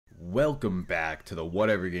Welcome back to the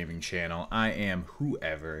Whatever Gaming channel. I am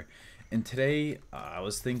Whoever, and today I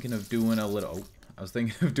was thinking of doing a little.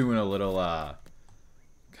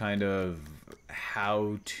 Kind of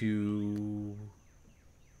how to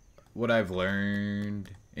what I've learned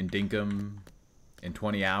in Dinkum in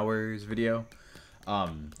 20 hours video.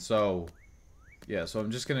 So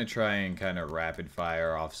I'm just gonna try and kind of rapid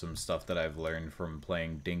fire off some stuff that I've learned from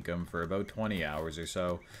playing Dinkum for about 20 hours or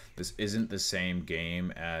so. This isn't the same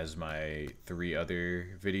game as my 3 other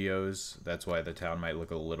videos. That's why the town might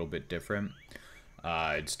look a little bit different.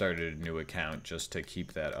 I'd started a new account just to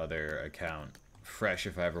keep that other account fresh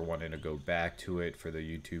if I ever wanted to go back to it for the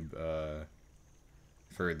YouTube,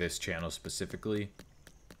 for this channel specifically.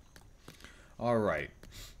 Alright,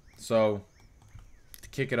 so to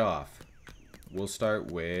kick it off, we'll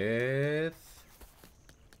start with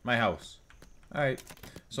my house. Alright,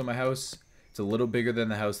 so my house, it's a little bigger than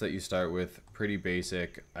the house that you start with. Pretty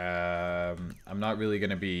basic. I'm not really going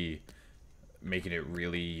to be making it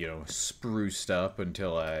really, spruced up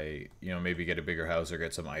until I, maybe get a bigger house or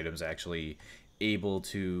get some items actually able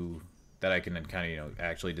to, that I can then kind of,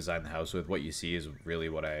 actually design the house with. What you see is really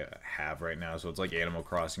what I have right now. So it's like Animal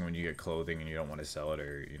Crossing when you get clothing and you don't want to sell it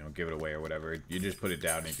or, give it away or whatever. You just put it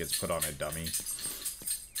down and it gets put on a dummy.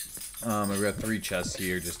 I've got 3 chests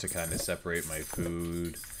here just to kind of separate my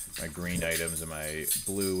food, my green items, and my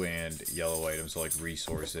blue and yellow items, so like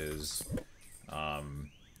resources,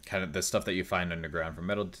 kind of the stuff that you find underground for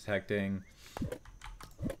metal detecting,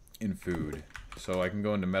 and food. So I can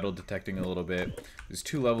go into metal detecting a little bit. There's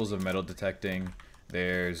 2 levels of metal detecting.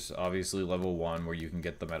 There's obviously level 1 where you can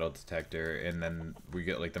get the metal detector, and then we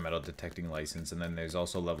get like the metal detecting license, and then there's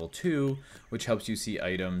also level 2 which helps you see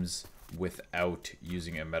items without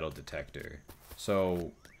using a metal detector.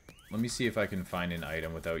 So let me see if I can find an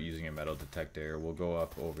item without using a metal detector. We'll go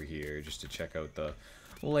up over here just to check out the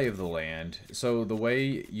lay of the land. So the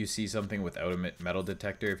way you see something without a metal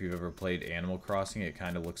detector, if you've ever played Animal Crossing, it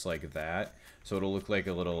kind of looks like that. So it'll look like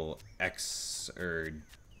a little X or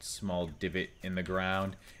small divot in the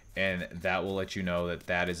ground, and that will let you know that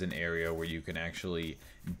that is an area where you can actually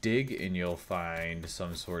dig and you'll find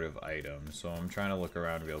some sort of item. So I'm trying to look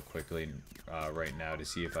around real quickly right now to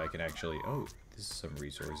see if I can actually... Oh, this is some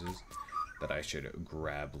resources that I should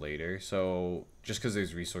grab later. So just because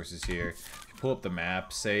there's resources here, if you pull up the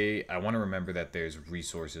map, say I want to remember that there's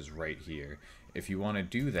resources right here. If you want to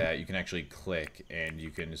do that, you can actually click and you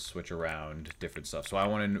can switch around different stuff. So I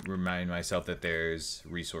want to remind myself that there's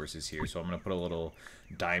resources here. So I'm going to put a little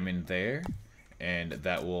diamond there, and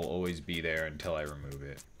that will always be there until I remove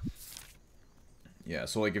it. Yeah,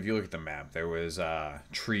 so like if you look at the map, there was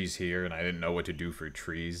trees here, and I didn't know what to do for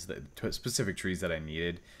trees, specific trees that I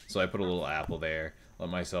needed. So I put a little apple there, let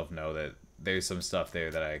myself know that there's some stuff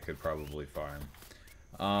there that I could probably farm.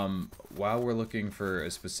 While we're looking for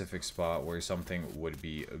a specific spot where something would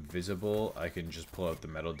be visible, I can just pull out the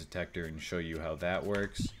metal detector and show you how that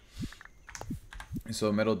works.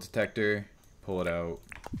 So metal detector, pull it out.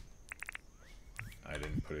 I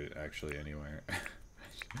didn't put it actually anywhere.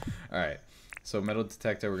 Alright, so metal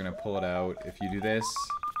detector, we're going to pull it out. If you do this,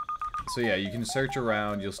 so yeah, you can search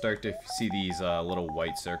around, you'll start to see these little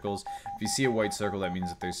white circles. If you see a white circle, that means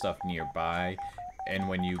that there's stuff nearby. And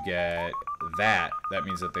when you get that, that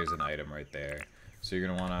means that there's an item right there. So you're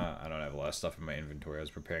going to want to... I don't have a lot of stuff in my inventory. I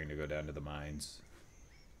was preparing to go down to the mines.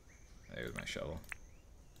 There's my shovel.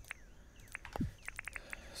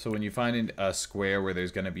 So when you find a square where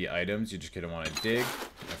there's going to be items, you're just going to want to dig.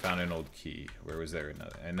 I found an old key. Where was there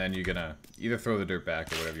another? And then you're going to either throw the dirt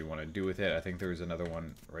back or whatever you want to do with it. I think there was another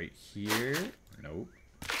one right here. Nope.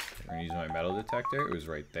 I'm going to use my metal detector. It was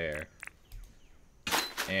right there.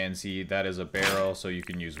 And see, that is a barrel, so you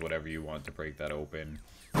can use whatever you want to break that open.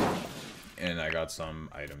 And I got some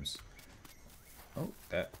items. Oh,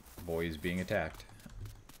 that boy is being attacked.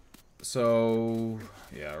 So,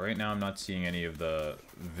 yeah, right now I'm not seeing any of the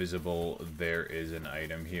visible, there is an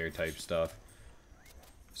item here type stuff.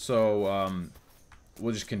 So,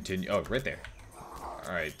 we'll just continue. Oh, right there.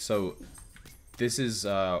 Alright, so this is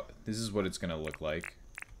what it's going to look like.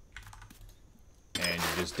 And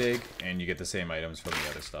you just dig, and you get the same items from the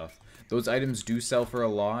other stuff. Those items do sell for a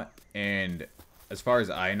lot, and as far as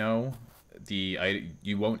I know,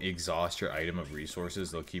 you won't exhaust your item of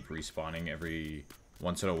resources. They'll keep respawning every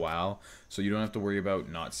once in a while, so you don't have to worry about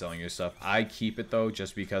not selling your stuff. I keep it, though,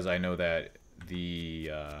 just because I know that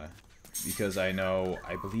I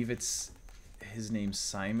believe it's his name's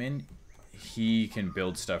Simon. He can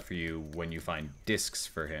build stuff for you when you find discs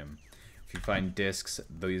for him. If you find discs,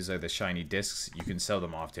 these are the shiny discs, you can sell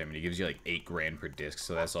them off to him, and he gives you like 8 grand per disc,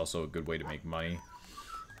 so that's also a good way to make money.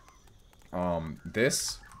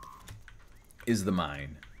 This is the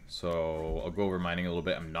mine. So I'll go over mining a little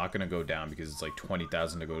bit. I'm not going to go down because it's like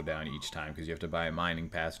 20,000 to go down each time because you have to buy a mining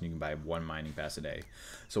pass and you can buy one mining pass a day.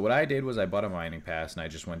 So what I did was I bought a mining pass and I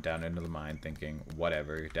just went down into the mine thinking,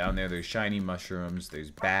 whatever. Down there's shiny mushrooms,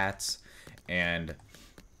 there's bats, and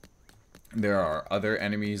there are other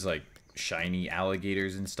enemies like shiny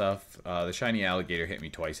alligators and stuff. The shiny alligator hit me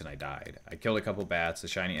twice and I died. I killed a couple bats. The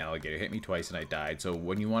shiny alligator hit me twice and I died. So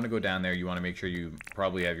when you want to go down there, you want to make sure you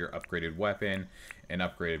probably have your upgraded weapon and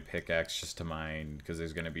upgraded pickaxe just to mine, because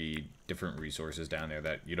there's going to be different resources down there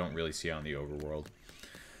that you don't really see on the overworld.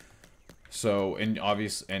 So, and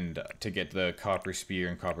to get the copper spear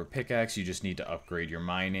and copper pickaxe, you just need to upgrade your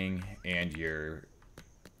mining and your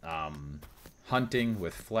hunting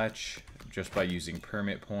with Fletch just by using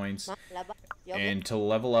permit points. And to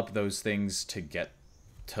level up those things to get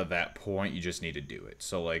to that point, you just need to do it.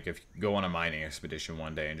 So like if you go on a mining expedition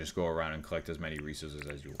one day and just go around and collect as many resources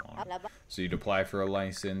as you want. So you'd apply for a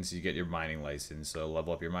license, you get your mining license, so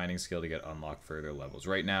level up your mining skill to get unlock further levels.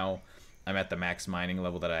 Right now, I'm at the max mining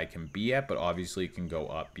level that I can be at, but obviously it can go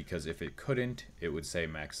up, because if it couldn't, it would say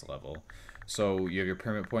max level. So you have your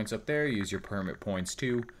permit points up there. Use your permit points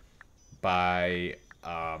to buy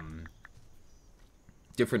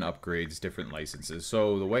different upgrades, different licenses.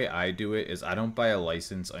 So the way I do it is I don't buy a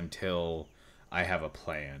license until I have a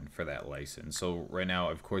plan for that license. So right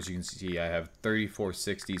now, of course, you can see I have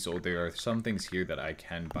 3460, so there are some things here that I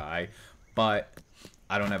can buy, but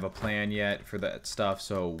I don't have a plan yet for that stuff.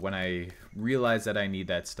 So when I realize that I need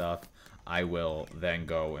that stuff, I will then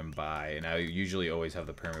go and buy. And I usually always have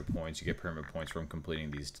the permit points. You get permit points from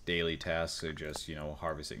completing these daily tasks, or just,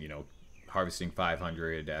 harvesting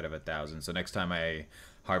 500 out of 1,000. So next time I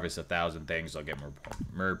harvest 1,000 things, I'll get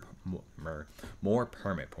more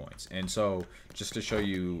permit points. And so just to show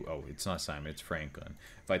you, oh, it's not Simon, it's Franklin.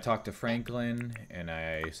 If I talk to Franklin and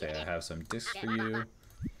I say I have some discs for you,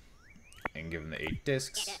 and give him the 8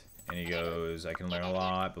 discs, and he goes, I can learn a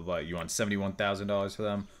lot, but you want $71,000 for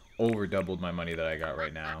them? Over doubled my money that I got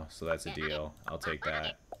right now, so that's a deal. I'll take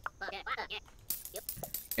that.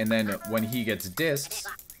 And then when he gets discs,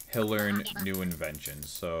 he'll learn new inventions.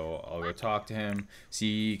 So I'll go talk to him,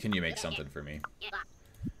 see, can you make something for me?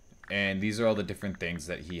 And these are all the different things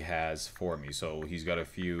that he has for me. So he's got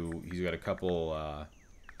a couple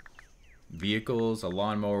vehicles, a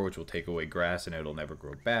lawnmower, which will take away grass and it'll never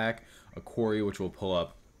grow back, a quarry, which will pull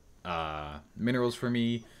up minerals for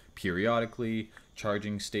me periodically,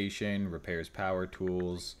 charging station, repairs power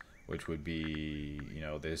tools, which would be,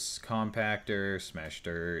 this compactor, smash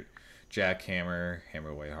dirt, jackhammer, hammer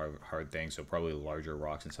away hard things, so probably larger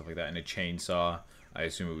rocks and stuff like that, and a chainsaw. I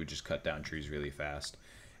assume it would just cut down trees really fast.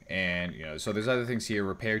 And, so there's other things here.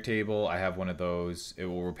 Repair table, I have one of those. It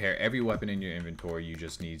will repair every weapon in your inventory. You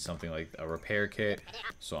just need something like a repair kit.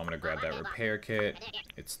 So I'm going to grab that repair kit.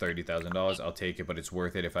 It's $30,000. I'll take it, but it's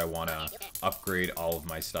worth it if I want to upgrade all of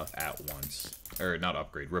my stuff at once. Or not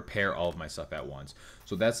upgrade, repair all of my stuff at once.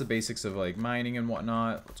 So that's the basics of like mining and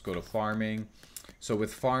whatnot. Let's go to farming. So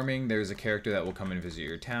with farming, there's a character that will come and visit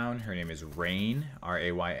your town. Her name is Rain,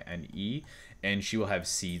 R-A-Y-N-E, and she will have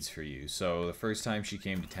seeds for you. So the first time she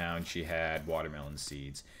came to town, she had watermelon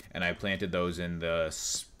seeds, and I planted those in the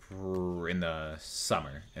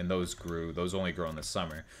summer, and those only grow in the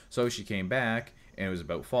summer. So she came back, and it was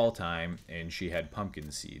about fall time, and she had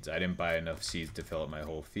pumpkin seeds. I didn't buy enough seeds to fill up my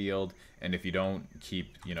whole field, and if you don't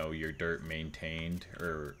keep, your dirt maintained,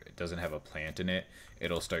 or it doesn't have a plant in it,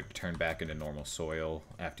 it'll start to turn back into normal soil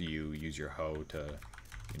after you use your hoe to,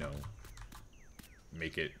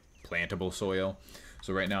 make it plantable soil.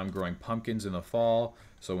 So right now I'm growing pumpkins in the fall,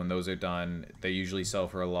 so when those are done, they usually sell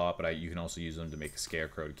for a lot, but you can also use them to make a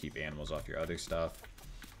scarecrow to keep animals off your other stuff.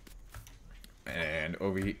 And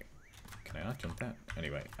over here, can I not jump that?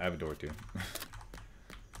 Anyway, I have a door too.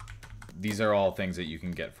 These are all things that you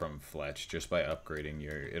can get from Fletch just by upgrading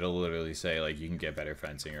it'll literally say like you can get better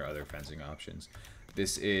fencing or other fencing options.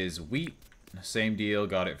 This is wheat, same deal,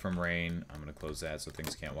 got it from Rain. I'm gonna close that so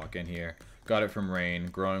things can't walk in here. Got it from Rain.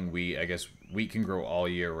 Growing wheat, I guess wheat can grow all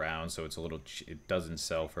year round, so it doesn't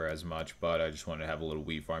sell for as much, but I just wanted to have a little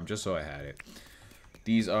wheat farm just so I had it.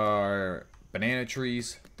 These are banana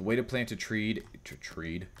trees. The way to plant a tree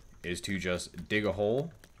is to just dig a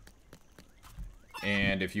hole.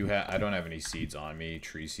 And if you have, I don't have any seeds on me,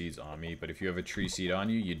 tree seeds on me, but if you have a tree seed on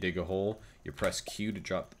you, you dig a hole, you press Q to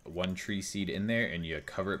drop one tree seed in there, and you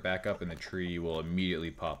cover it back up, and the tree will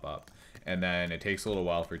immediately pop up. And then it takes a little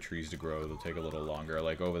while for trees to grow. They'll take a little longer.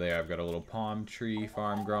 Like over there, I've got a little palm tree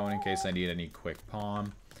farm growing in case I need any quick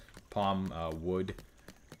palm wood.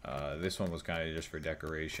 This one was kind of just for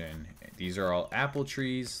decoration. These are all apple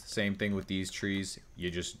trees. Same thing with these trees.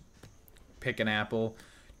 You just pick an apple,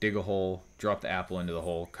 dig a hole, drop the apple into the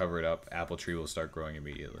hole, cover it up. Apple tree will start growing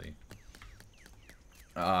immediately.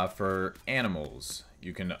 For animals,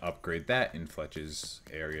 you can upgrade that in Fletch's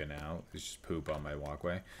area now. There's just poop on my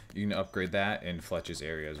walkway. You can upgrade that in Fletch's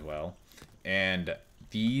area as well. And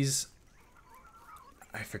these,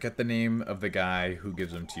 I forget the name of the guy who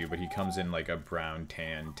gives them to you, but he comes in like a brown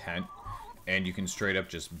tan tent. And you can straight up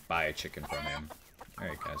just buy a chicken from him.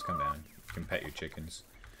 Alright guys, come down. You can pet your chickens.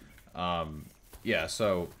 Yeah,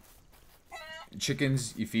 so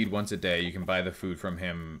chickens you feed once a day. You can buy the food from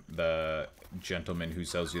him, the gentleman who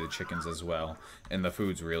sells you the chickens as well. And the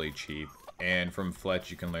food's really cheap. And from Fletch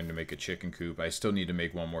you can learn to make a chicken coop. I still need to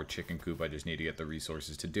make one more chicken coop. I just need to get the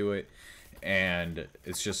resources to do it. And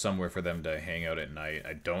it's just somewhere for them to hang out at night.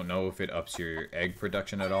 I don't know if it ups your egg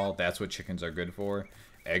production at all. That's what chickens are good for.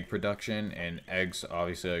 Egg production, and eggs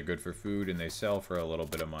obviously are good for food, and they sell for a little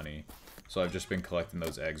bit of money. So I've just been collecting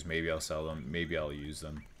those eggs. Maybe I'll sell them, maybe I'll use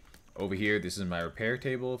them. Over here, this is my repair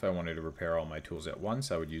table. If I wanted to repair all my tools at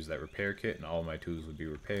once, I would use that repair kit and all my tools would be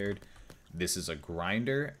repaired. This is a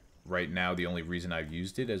grinder. Right now the only reason I've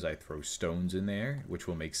used it is I throw stones in there, which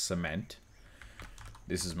will make cement.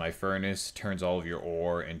 This is my furnace. Turns all of your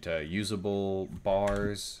ore into usable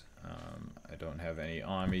bars. I don't have any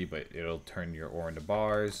on me, but it'll turn your ore into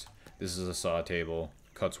bars. This is a saw table.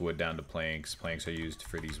 Cuts wood down to planks. Planks are used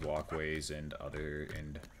for these walkways and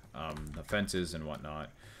the fences and whatnot.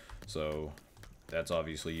 So that's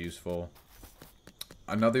obviously useful.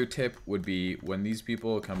 Another tip would be when these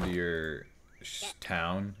people come to your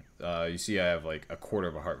town, you see I have like a quarter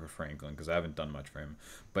of a heart for Franklin because I haven't done much for him.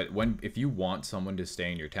 But if you want someone to stay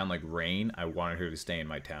in your town, like Rain, I wanted her to stay in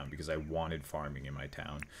my town because I wanted farming in my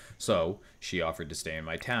town. So she offered to stay in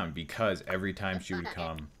my town because every time she would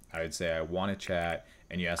come, I would say I want to chat,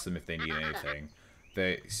 and you ask them if they need anything.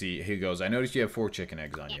 He goes, I noticed you have 4 chicken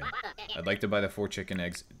eggs on you. I'd like to buy the 4 chicken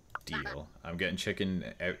eggs. Deal. I'm getting chicken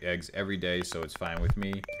eggs every day, so it's fine with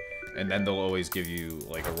me. And then they'll always give you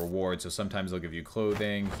like a reward. So sometimes they'll give you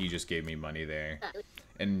clothing. He just gave me money there.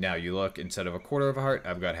 And now you look, instead of a quarter of a heart,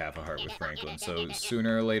 I've got half a heart with Franklin. So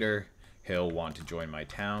sooner or later, he'll want to join my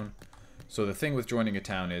town. So the thing with joining a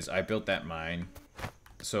town is I built that mine.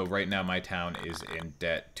 So right now my town is in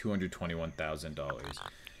debt, $221,000.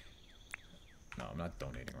 No, I'm not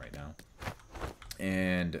donating right now.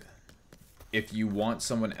 And if you want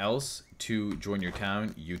someone else to join your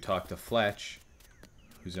town, you talk to Fletch,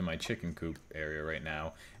 who's in my chicken coop area right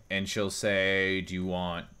now, and she'll say, do you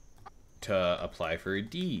want to apply for a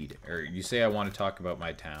deed? Or you say, I want to talk about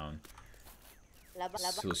my town.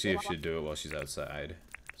 So we'll see if she'll do it while she's outside.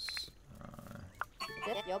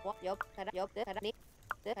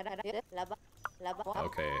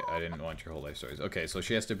 Okay, I didn't want your whole life stories. Okay, so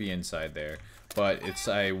she has to be inside there. But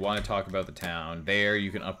I want to talk about the town. There,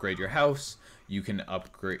 you can upgrade your house. You can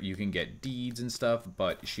get deeds and stuff,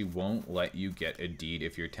 but she won't let you get a deed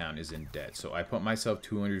if your town is in debt. So I put myself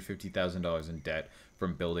 $250,000 in debt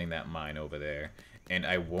from building that mine over there. And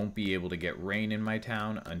I won't be able to get rain in my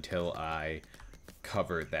town until I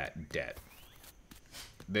cover that debt.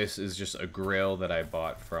 This is just a grill that I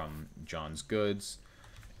bought from John's Goods.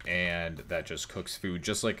 And that just cooks food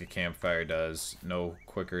just like a campfire does. No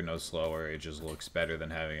quicker, no slower. It just looks better than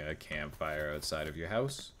having a campfire outside of your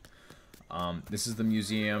house. This is the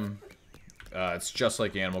museum. It's just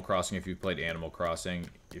like Animal Crossing if you've played Animal Crossing.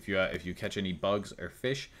 If you catch any bugs or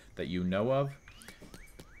fish that you know of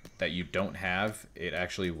that you don't have, it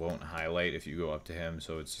actually won't highlight if you go up to him.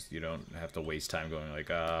 So it's you don't have to waste time going like,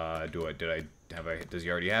 does he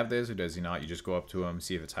already have this or does he not? You just go up to him,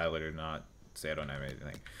 see if it's highlighted or not. Say I don't have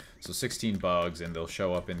anything. So 16 bugs, and they'll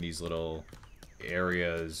show up in these little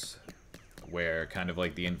areas where kind of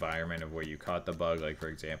like the environment of where you caught the bug. Like for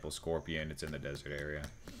example, scorpion, it's in the desert area.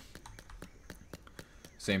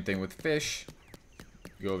 Same thing with fish.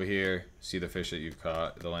 You go over here, see the fish that you've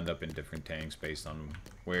caught. They'll end up in different tanks based on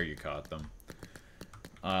where you caught them.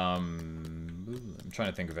 I'm trying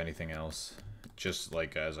to think of anything else. Just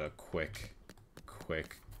like as a quick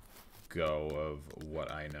go of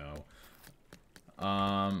what I know.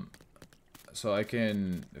 So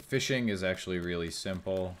fishing is actually really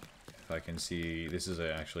simple. If I can see, this is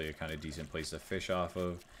actually a kind of decent place to fish off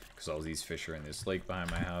of, because all these fish are in this lake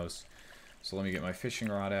behind my house. So let me get my fishing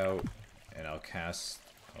rod out, and I'll cast,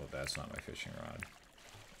 oh, that's not my fishing rod.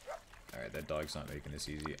 Alright, that dog's not making this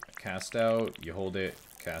easy. Cast out, you hold it,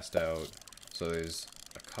 cast out. So there's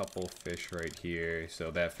a couple fish right here.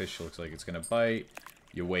 So that fish looks like it's gonna bite.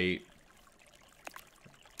 You wait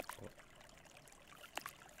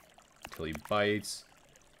until he bites,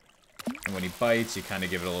 and when he bites you kind of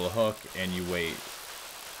give it a little hook and you wait.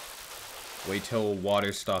 Wait till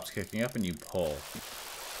water stops kicking up and you pull.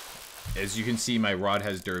 As you can see, my rod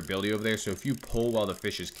has durability over there, so if you pull while the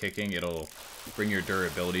fish is kicking, it'll bring your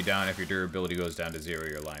durability down. If your durability goes down to 0,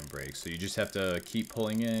 your line breaks. So you just have to keep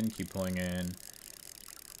pulling in, keep pulling in.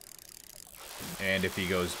 And if he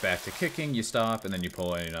goes back to kicking, you stop, and then you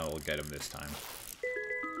pull in, and it'll get him this time.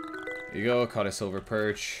 There you go, caught a silver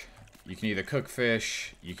perch. You can either cook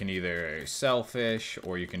fish, you can either sell fish,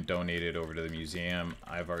 or you can donate it over to the museum.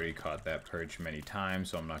 I've already caught that perch many times,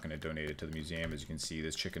 so I'm not going to donate it to the museum. As you can see,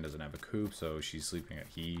 this chicken doesn't have a coop, so she's sleeping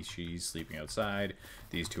outside.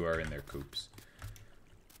 These two are in their coops.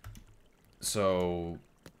 So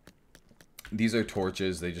these are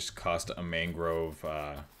torches. They just cost a mangrove.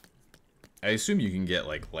 I assume you can get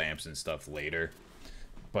like lamps and stuff later,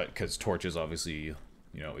 but because torches obviously,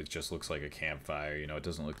 you know, it just looks like a campfire, you know, it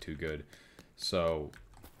doesn't look too good. So,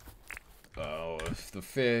 the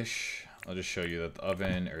fish, I'll just show you that the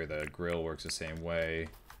oven or the grill works the same way.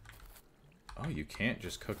 Oh, you can't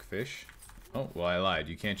just cook fish? Oh, well, I lied.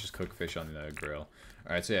 You can't just cook fish on the grill.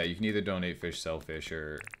 Alright, so yeah, you can either donate fish, sell fish,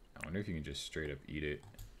 or I wonder if you can just straight up eat it.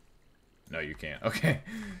 No, you can't. Okay.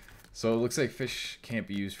 So it looks like fish can't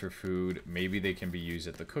be used for food. Maybe they can be used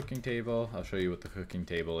at the cooking table. I'll show you what the cooking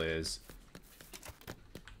table is.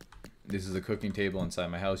 This is the cooking table inside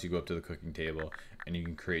my house. You go up to the cooking table and you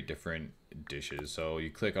can create different dishes. So you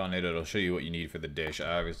click on it, it'll show you what you need for the dish.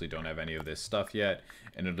 I obviously don't have any of this stuff yet,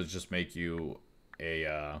 and it'll just make you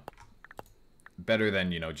a better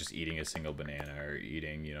than, you know, just eating a single banana or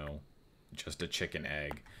eating, you know, just a chicken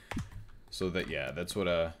egg. So that, yeah, that's what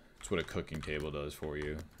a cooking table does for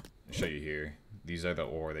you. I'll show you here. These are the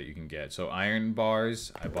ore that you can get. So iron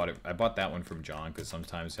bars, I bought that one from John because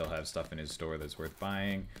sometimes he'll have stuff in his store that's worth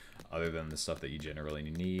buying, other than the stuff that you generally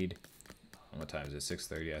need. What time is it?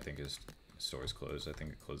 6:30. I think his store is closed. I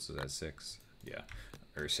think it closes at 6. Yeah,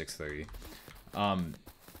 or 6:30.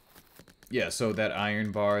 Yeah, so that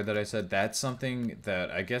iron bar that I said, that's something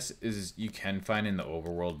that I guess is you can find in the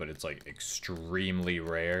overworld, but it's like extremely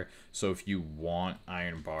rare. So if you want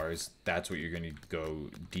iron bars, that's what you're going to go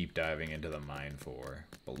deep diving into the mine for.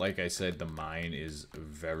 But like I said, the mine is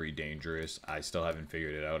very dangerous. I still haven't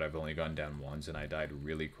figured it out. I've only gone down once and I died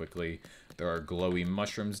really quickly. There are glowy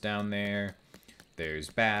mushrooms down there. There's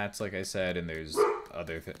bats, like I said, and there's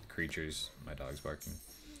other creatures. My dog's barking.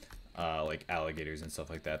 Like alligators and stuff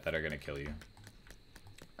like that that are gonna kill you.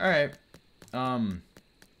 Alright.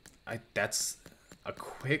 That's a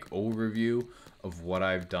quick overview of what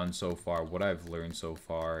I've done so far, what I've learned so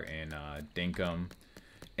far in Dinkum.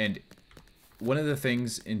 And one of the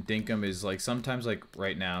things in Dinkum is, like, sometimes, like,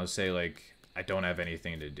 right now, say, like, I don't have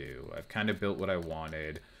anything to do. I've kind of built what I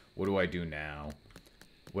wanted. What do I do now?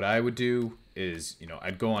 What I would do is, you know,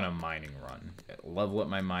 I'd go on a mining run, level up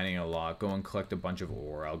my mining a lot, go and collect a bunch of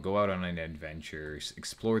ore. I'll go out on an adventure,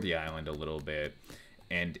 explore the island a little bit,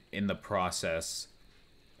 and in the process,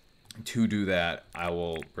 to do that, I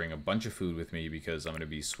will bring a bunch of food with me because I'm going to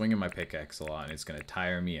be swinging my pickaxe a lot, and it's going to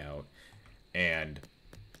tire me out. And,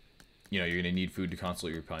 you know, you're going to need food to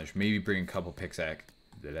constantly replenish. Maybe bring a couple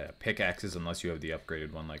pickaxes, unless you have the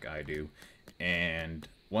upgraded one like I do. And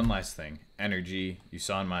one last thing, energy. You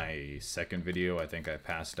saw in my second video, I think I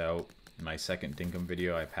passed out. In my second Dinkum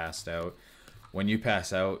video, I passed out. When you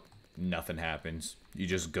pass out, nothing happens. You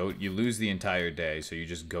just go, you lose the entire day, so you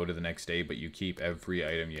just go to the next day, but you keep every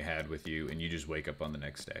item you had with you, and you just wake up on the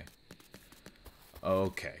next day.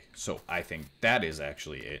 Okay, so I think that is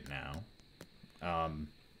actually it now.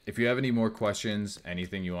 If you have any more questions,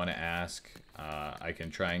 anything you want to ask, I can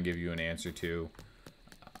try and give you an answer to,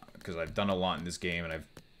 because I've done a lot in this game, and I've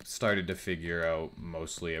started to figure out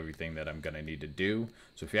mostly everything that I'm going to need to do.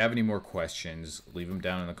 So if you have any more questions, leave them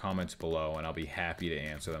down in the comments below, and I'll be happy to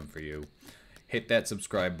answer them for you. Hit that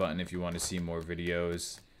subscribe button if you want to see more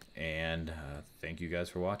videos, and thank you guys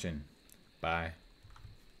for watching. Bye.